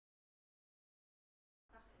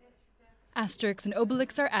Asterix and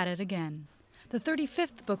Obelix are at it again. The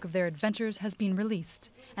 35th book of their adventures has been released,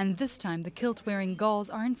 and this time the kilt-wearing Gauls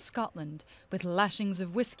are in Scotland, with lashings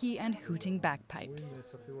of whiskey and hooting bagpipes.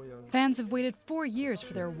 Fans have waited 4 years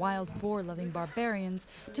for their wild boar-loving barbarians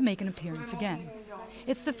to make an appearance again.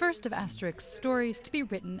 It's the first of Asterix's stories to be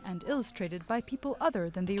written and illustrated by people other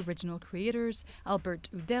than the original creators, Albert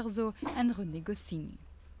Uderzo and René Goscinny.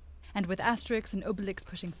 And with Asterix and Obelix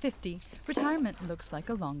pushing 50, retirement looks like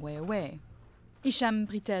a long way away. Hicham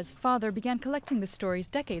Britel's father began collecting the stories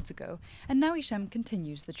decades ago, and now Hicham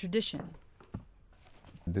continues the tradition.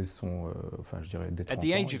 At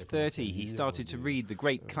the age of 30, he started to read the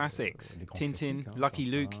great classics, Tintin, Lucky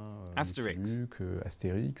Luke, Asterix.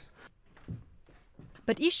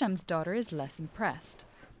 But Hicham's daughter is less impressed.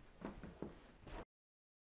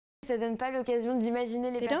 They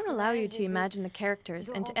don't allow you to imagine the characters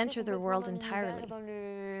and to enter their world entirely.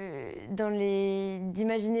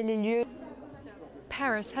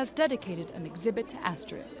 Paris has dedicated an exhibit to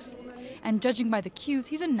Asterix. And judging by the queues,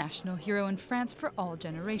 he's a national hero in France for all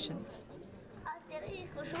generations.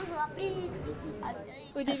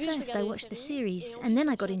 At first I watched the series, and then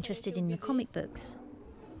I got interested in the comic books.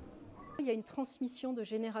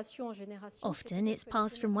 Often it's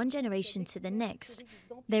passed from one generation to the next.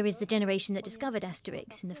 There is the generation that discovered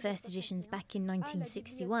Asterix in the first editions back in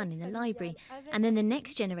 1961 in the library, and then the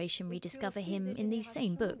next generation rediscover him in these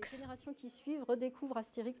same books.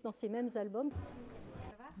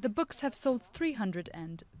 The books have sold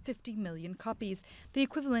 350 million copies, the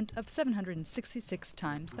equivalent of 766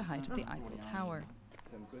 times the height of the Eiffel Tower.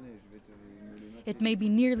 It may be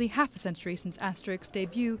nearly half a century since Asterix's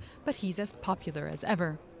debut, but he's as popular as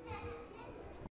ever.